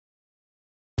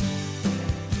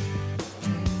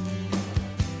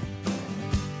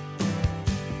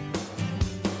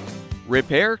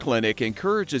Repair Clinic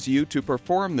encourages you to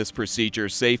perform this procedure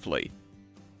safely.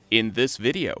 In this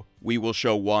video, we will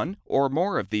show one or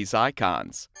more of these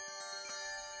icons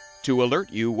to alert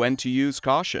you when to use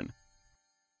caution.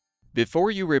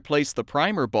 Before you replace the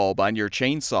primer bulb on your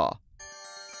chainsaw,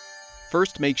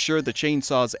 first make sure the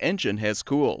chainsaw's engine has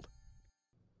cooled.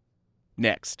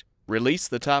 Next, release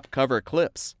the top cover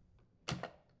clips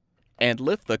and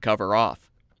lift the cover off.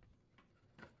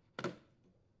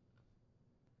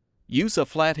 Use a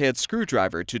flathead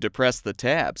screwdriver to depress the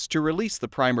tabs to release the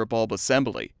primer bulb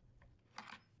assembly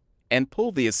and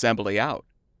pull the assembly out.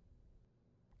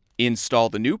 Install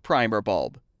the new primer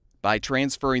bulb by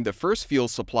transferring the first fuel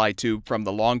supply tube from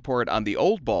the long port on the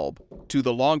old bulb to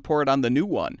the long port on the new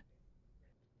one.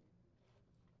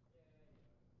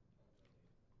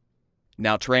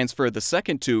 Now transfer the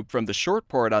second tube from the short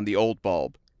port on the old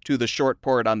bulb to the short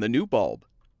port on the new bulb.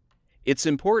 It's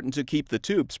important to keep the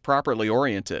tubes properly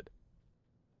oriented.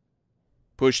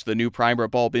 Push the new primer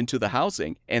bulb into the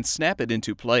housing and snap it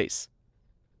into place.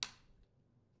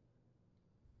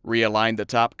 Realign the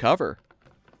top cover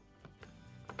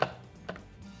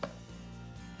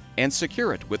and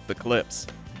secure it with the clips.